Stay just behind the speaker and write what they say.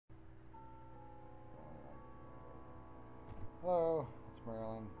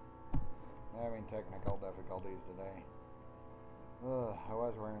technical difficulties today. I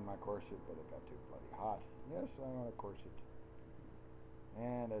was wearing my corset, but it got too bloody hot. Yes, I want a corset.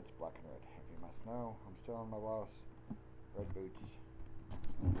 And it's black and red. If you must know, I'm still in my blouse. Red boots.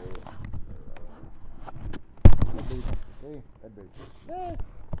 Red boots. See? Red boots. Yay!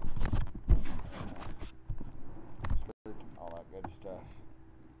 Skirt, all that good stuff.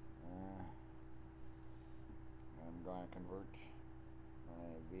 I'm going to convert my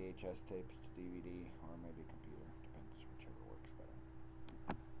VHS tapes to DVD or maybe computer. Depends whichever works better.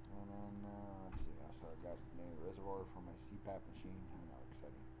 And then, let's see. Also, I got a new reservoir for my CPAP machine. I know,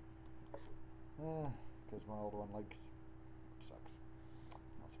 exciting. Because my old one leaks. Sucks.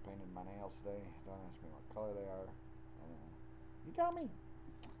 Also painted my nails today. Don't ask me what color they are. You tell me.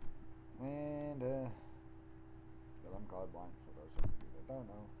 And, because I'm colorblind, for those of you that don't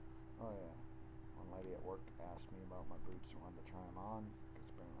know. Oh, yeah. One lady at work asked me about my boots and wanted to try them on, because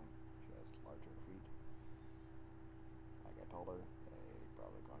apparently she has larger feet. Like I told her, they're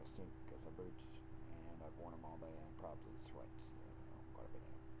probably going to stink because of boots, and I've worn them all day and probably sweat quite a bit in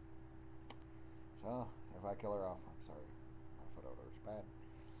them. So, if I kill her off, I'm sorry. My foot odor is bad.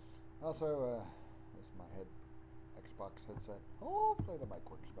 Also, this is my Xbox headset. Hopefully the mic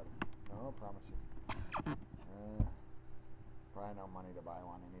works better. No promises. Probably no money to buy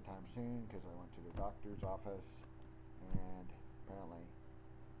one anytime soon because I went to the doctor's office and apparently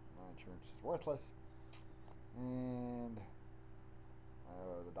my insurance is worthless, and I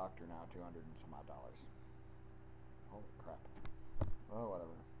owe the doctor now $200 and some odd. Holy crap. Well,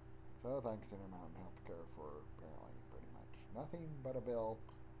 whatever. So thanks to Intermountain Healthcare for apparently pretty much nothing but a bill,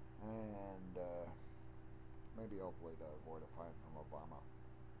 and maybe hopefully to avoid a fine from Obama.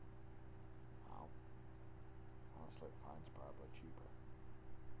 Wow. Honestly, the fine's probably cheaper.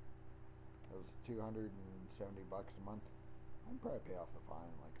 It was $270 a month. I'd probably pay off the fine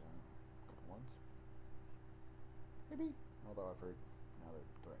in like a couple months. Maybe. Although I've heard now they're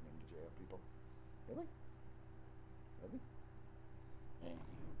threatening to jail people. Really? Really? Yeah.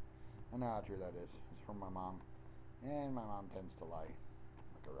 I know how true that is. It's from my mom. And my mom tends to lie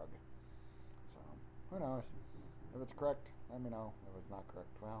like a rug. So, who knows? If it's correct, let me know. If it's not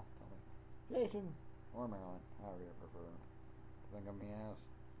correct, well, tell me. Jason or Marilyn, however you prefer to think of me as.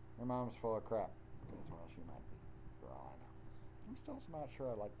 Your mom's full of crap. Because, well, she might be, for all I know. I'm still not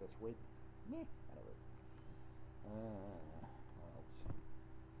sure I like this wig. Meh, whatever. What else?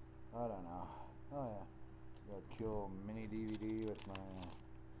 I don't know. Oh, yeah. Got a cool mini DVD with my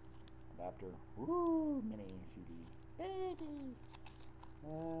adapter. Woo! Mini CD. Baby!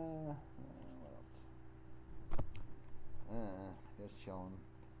 What else? Just chilling.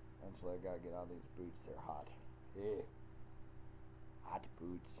 Eventually I gotta get out of these boots. They're hot. Yeah. Hot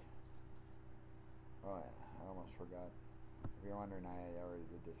boots. Oh yeah, I almost forgot. If you're wondering, I already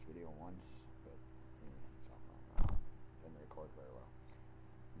did this video once, but something wrong. Didn't record very well.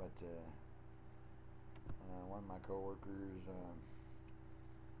 But one of my coworkers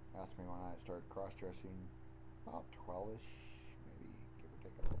asked me when I started cross-dressing, about 12ish, maybe give or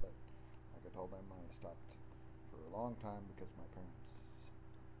take a little bit. Like I told them, I stopped for a long time because my parents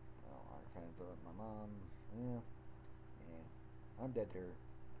aren't fans of it. My mom, yeah, I'm dead to her.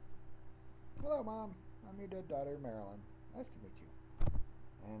 Hello, Mom. I'm your dead daughter, Marilyn. Nice to meet you.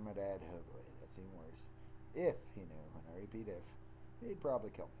 And my dad, oh boy, that's even worse. If he knew, and I repeat if, he'd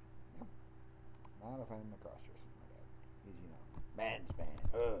probably kill me. Yep. Not if I'm a cross-dresser, my dad. He's, man's man.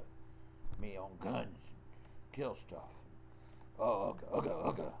 Me on guns. Kill stuff. Oh,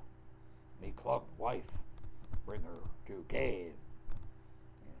 ugga. Me club wife. Bring her to cave.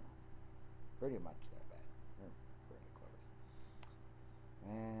 Pretty much that bad. Pretty close.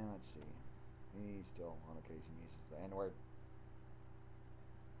 And let's see. He still on occasion uses the N-word.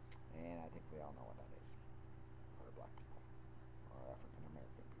 And I think we all know what that is. For black people. Or African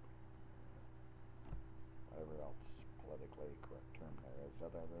American people. Whatever else politically correct term there is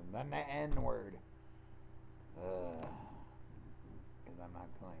other than the N-word. Because I'm not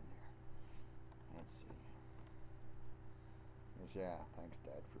going there. Let's see. Yeah, thanks,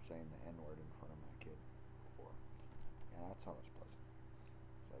 Dad, for saying the N-word in front of my kid before. Yeah, that's always pleasant.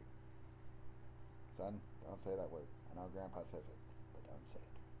 It's like, son, don't say that word. I know Grandpa says it, but don't say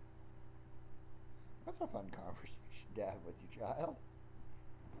it. That's a fun conversation to have with your child.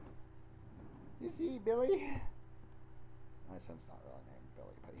 You see, Billy? My son's not really named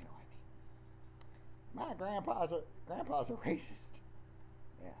Billy, but you know what I mean. My grandpa's a racist.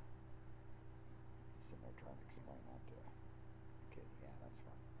 Yeah. Sitting there trying to explain that to a kid. Yeah, that's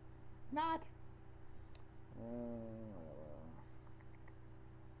fun. Not.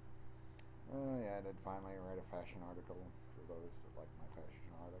 Oh yeah, decided finally to write a fashion article for those that like my fashion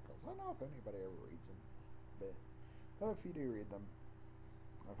articles. I don't know if anybody ever reads them, but if you do read them,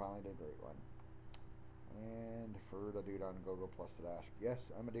 I finally did write one. And for the dude on Google Plus that asked, yes,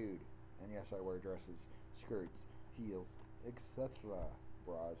 I'm a dude, and yes, I wear dresses, skirts, heels, etc.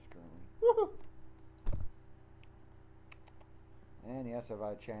 Bras currently. Woohoo! And yes, if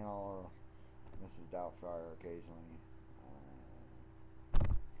I channel Mrs. Doubtfire occasionally,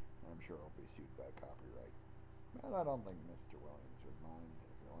 I'm sure I'll be sued by copyright. But I don't think Mr. Williams would mind.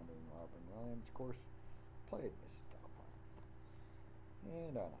 If you're wondering, Robin Williams, of course, played Mrs. Doubtfire.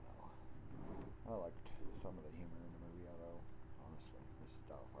 And I don't know. I liked some of the humor in the movie, although, honestly, Mrs.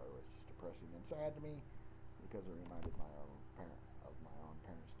 Doubtfire was just depressing and sad to me because it reminded my own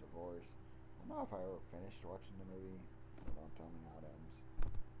parents' divorce. I don't know if I ever finished watching the movie, so don't tell me how it ends.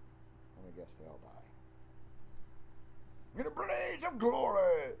 Let me guess they all die. In a blaze of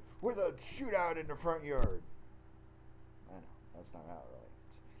glory with a shootout in the front yard. I know, that's not how it really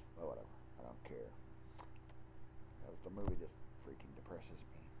ends. But whatever, I don't care. Because the movie just freaking depresses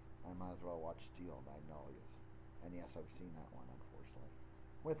me. I might as well watch Steel Magnolias. And yes, I've seen that one, unfortunately.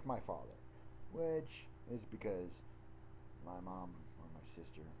 With my father. Which is because my mom or my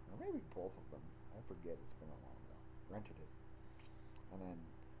sister, or maybe both of them, I forget, it's been a while ago, rented it. And then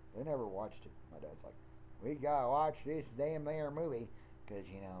they never watched it. My dad's like, we gotta watch this damn there movie, because,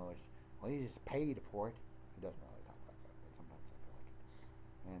 you know, we just paid for it. He doesn't really talk like that, but sometimes I feel like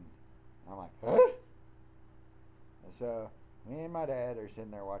it. And I'm like, huh? And so, me and my dad are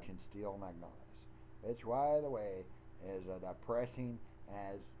sitting there watching Steel Magnolias, which, by the way, is a depressing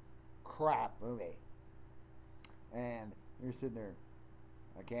as crap movie. And you're sitting there,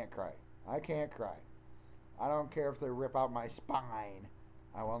 I can't cry. I can't cry. I don't care if they rip out my spine.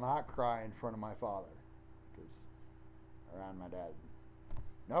 I will not cry in front of my father. Around my dad.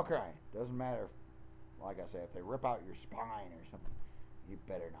 No crying. Doesn't matter. Like I say, if they rip out your spine or something, you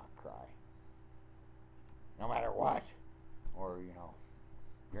better not cry. No matter what. Or, you know,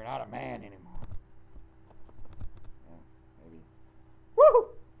 you're not a man anymore. Yeah, maybe. Woo!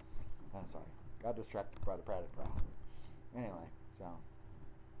 I'm sorry. Got distracted by the Pratted Prowl. Anyway, so,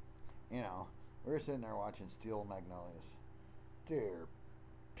 you know, we're sitting there watching Steel Magnolias. Dear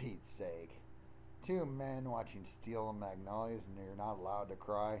Pete's sake. Two men watching Steel Magnolias and you're not allowed to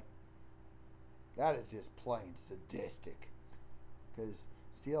cry. That is just plain sadistic. Because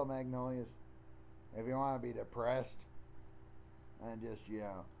Steel Magnolias, if you want to be depressed and just, you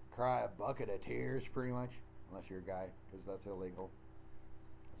know, cry a bucket of tears pretty much, unless you're a guy, because that's illegal.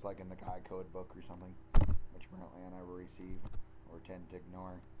 It's like in the Guy Code book or something, which apparently I never received or tend to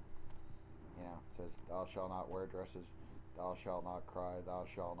ignore. You know, it says, thou shalt not wear dresses, thou shalt not cry, thou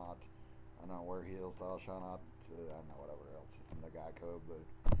shalt not, I don't know, wear heels, thou shalt not, I don't know, whatever else is in the Guy Code,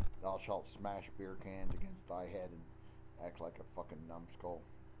 but thou shalt smash beer cans against thy head and act like a fucking numbskull.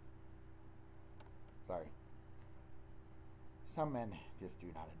 Sorry. Some men just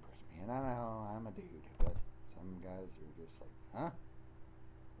do not impress me. And I know I'm a dude, but some guys are just like, huh?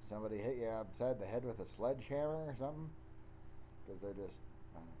 Somebody hit you upside the head with a sledgehammer or something? Because they're just,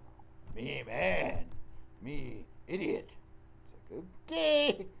 I don't know. Me man! Me idiot! It's like,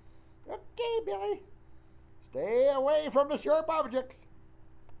 okay! Okay, Billy. Stay away from the sharp objects.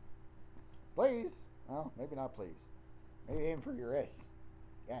 Please. Well, maybe not please. Maybe aim for your wrist.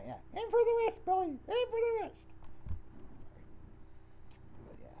 Yeah. Aim for the wrist, Billy. Aim for the wrist.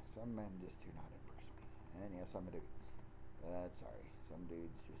 But yeah, some men just do not impress me. And yes, I'm a dude. But sorry. Some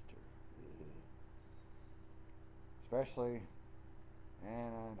dudes just are. Especially,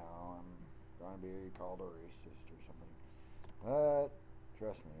 and I know I'm going to be called a racist or something. But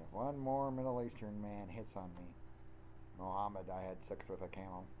trust me, if one more Middle Eastern man hits on me, Muhammad, I had sex with a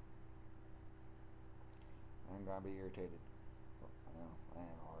camel, I'm going to be irritated. I know, I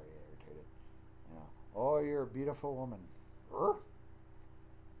am already irritated. You know, oh, you're a beautiful woman.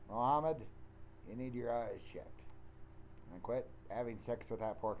 Muhammad, you need your eyes checked. And quit having sex with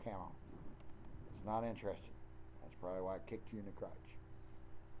that poor camel. It's not interesting. That's probably why I kicked you in the crotch.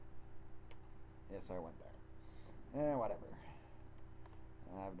 Yes, I went there. Whatever.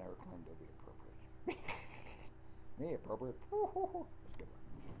 I've never claimed to be appropriate. Me appropriate? That's a good one.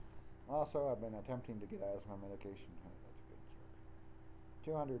 Also, I've been attempting to get asthma medication. Hey, that's a good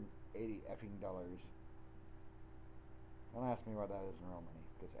joke. $280 effing dollars. Don't ask me what that is in real money,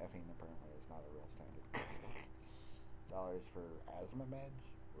 because effing apparently is not a real standard. Dollars for asthma meds?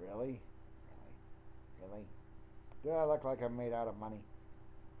 Really? Really? Do I look like I'm made out of money?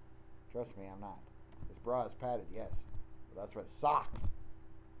 Trust me, I'm not. This bra is padded, yes. But that's with socks.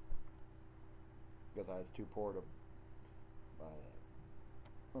 Because I was too poor to buy it.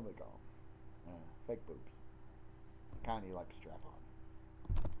 What do they call them? Fake boobs. The kind you like to strap on.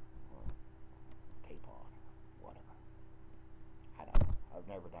 Or tape on. Or whatever. I don't know. I've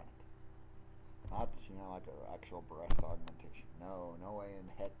never done it. Not, like an actual breast augmentation. No way in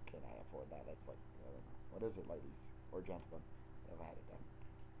heck can I afford that. That's like, I don't know. What is it, ladies? Or gentlemen? I've had it done.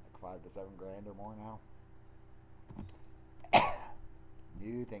 Like $5 to $7 grand or more now.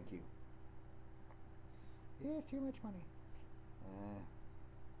 No, thank you. It's too much money.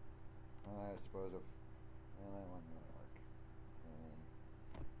 I suppose if that wouldn't really work.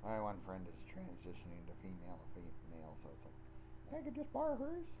 My one friend is transitioning to female, so it's like I could just borrow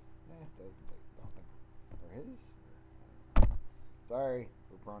hers. Don't think or his. Sorry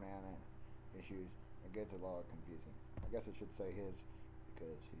for pronoun issues. It gets a little confusing. I guess I should say his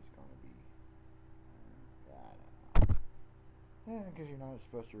because he's going to be. I don't know. Because you're not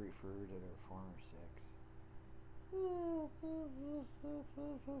supposed to refer to their former sex.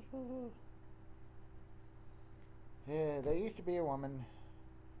 Yeah, they used to be a woman,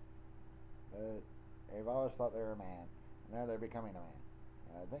 but they've always thought they were a man, and now they're becoming a man.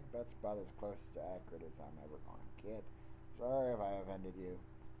 And I think that's about as close to accurate as I'm ever going to get. Sorry if I offended you.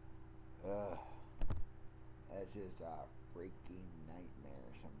 That's just a freaking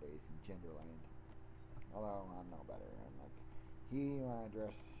nightmare some days in Genderland. Although I'm no better. I'm like, when I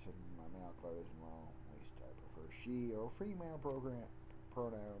dress in my male clothes, and well, at least I prefer she or female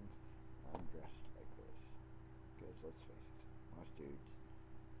pronouns. I'm dressed like this. Because let's face it, most dudes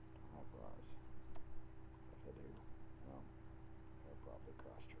don't have bras. If they do, well, they're probably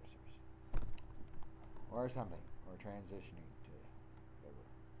cross-dressers. Or something. Or transitioning to whatever.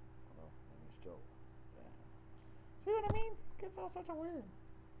 Although, still, yeah. See what I mean? It gets all sorts of weird.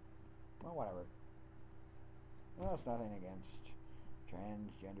 Well, whatever. Well, it's nothing against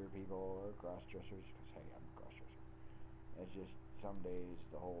transgender people or cross-dressers, because, hey, I'm a cross-dresser. It's just some days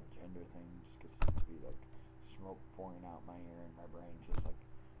the whole gender thing just gets to be like smoke pouring out my ear and my brain's just like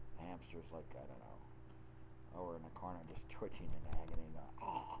the hamster's like, I don't know, over in the corner just twitching in agony going,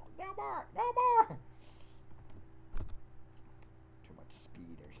 oh, no more! Too much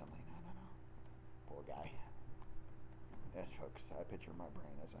speed or something, I don't know. Poor guy. Yes, folks, I picture my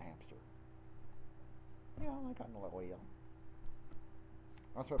brain as a hamster. Like on the little wheel.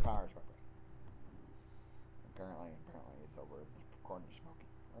 That's what powers my brain. Apparently it's over in the corner smoking.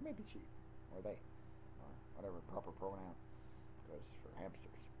 Or maybe she. Or they. Or whatever proper pronoun goes for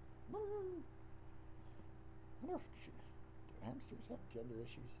hamsters. I wonder if do hamsters have gender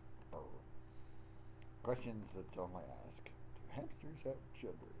issues? Questions that's only ask. Do hamsters have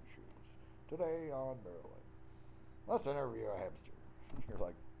gender issues? Today on Maryland. Let's interview a hamster. You're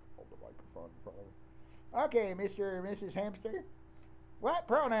like, hold the microphone in front of him. Okay, Mr. or Mrs. Hamster. What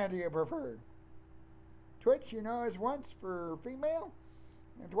pronoun do you prefer? Twitch, is once for female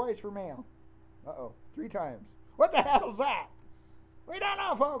and twice for male. 3 times. What the hell's that? We don't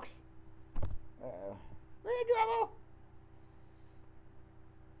know, folks. We're in trouble.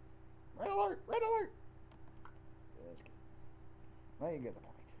 Red alert, red alert. Just kidding. Well, you get the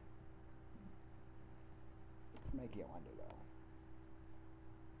point. Let's make you wonder, though.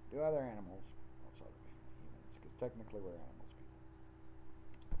 Do other animals, outside of humans, because technically we're animals, people,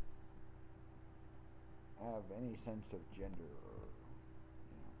 have any sense of gender or,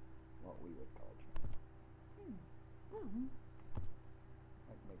 what we would call gender?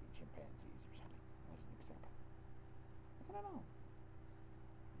 Like maybe chimpanzees or something, as an example. I don't know.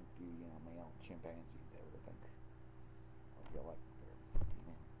 Do male chimpanzees ever think or feel like they're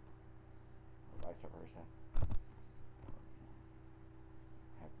female? Or vice versa? Or,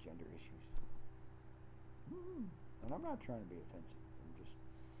 have gender issues? And I'm not trying to be offensive.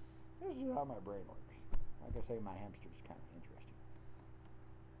 This is how my brain works. Like I say, my hamster's kind of interesting.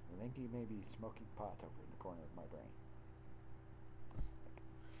 I think he may be smoking pot over in the corner of my brain.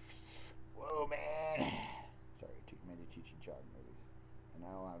 Whoa, man! Sorry, too many Cheech and Chong movies. And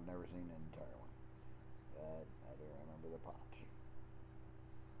now I've never seen an entire one. But I do remember the pot.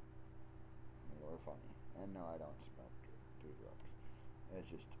 They were funny. And no, I don't smoke or do drugs.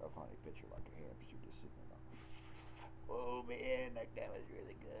 It's just a funny picture, like a hamster just sitting there going, whoa, man, that was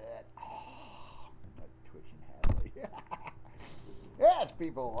really good. Oh, like twitching happily. Yes,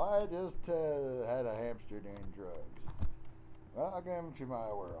 people, I just had a hamster doing drugs. Welcome to my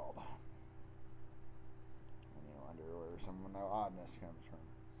world. And you wonder where some of the oddness comes from.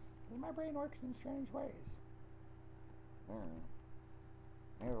 Because my brain works in strange ways.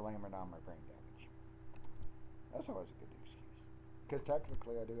 Never blame it on my brain damage. That's always a good excuse. Because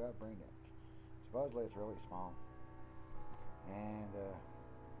technically I do have brain damage. Supposedly it's really small. And it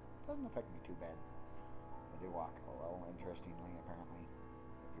doesn't affect me too bad. I do walk a little, interestingly, apparently.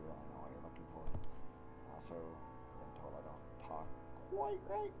 If you really know what you're looking for.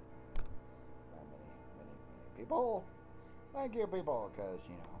 right. By many people. Thank you, people, because,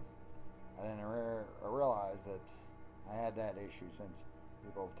 I didn't realize that I had that issue since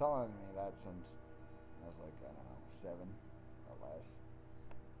people have telling me that since I was like, I don't know, 7 or less.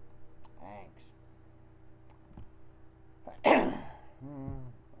 Thanks. I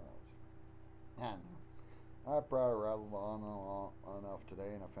don't know. I probably rattled on enough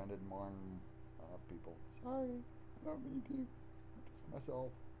today and offended more people. Sorry, I don't mean to. I'm just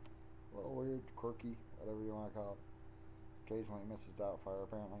myself. A little weird, quirky, whatever you want to call it. Occasionally Mrs. Doubtfire,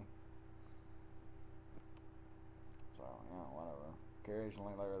 apparently. So, whatever.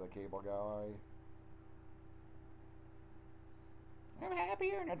 Occasionally Larry the Cable Guy. I'm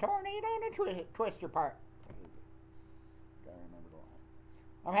happier in a tornado and a twister park. Gotta remember the line.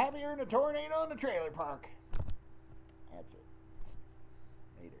 I'm happier in a tornado and a trailer park. That's it.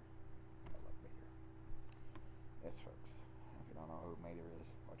 Mater. I love Mater. Yes, folks. If you don't know who Mater is,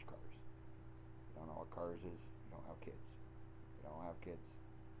 watch Cars. If you don't know what Cars is, you don't have kids. If you don't have kids,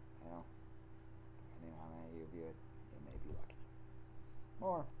 depending on how you view it, you may be lucky.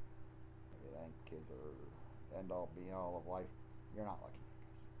 Or, if you think kids are the end all be all of life, you're not lucky.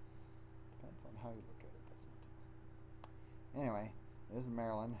 Depends on how you look at it, doesn't it? Anyway, this is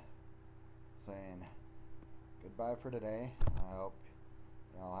Marilyn saying goodbye for today. I hope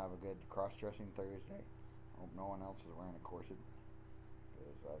y'all have a good cross-dressing Thursday. Hope no one else is wearing a corset,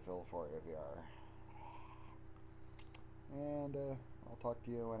 because I feel for you if you are. And I'll talk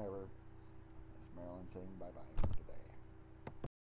to you whenever. This is Marilyn saying bye-bye.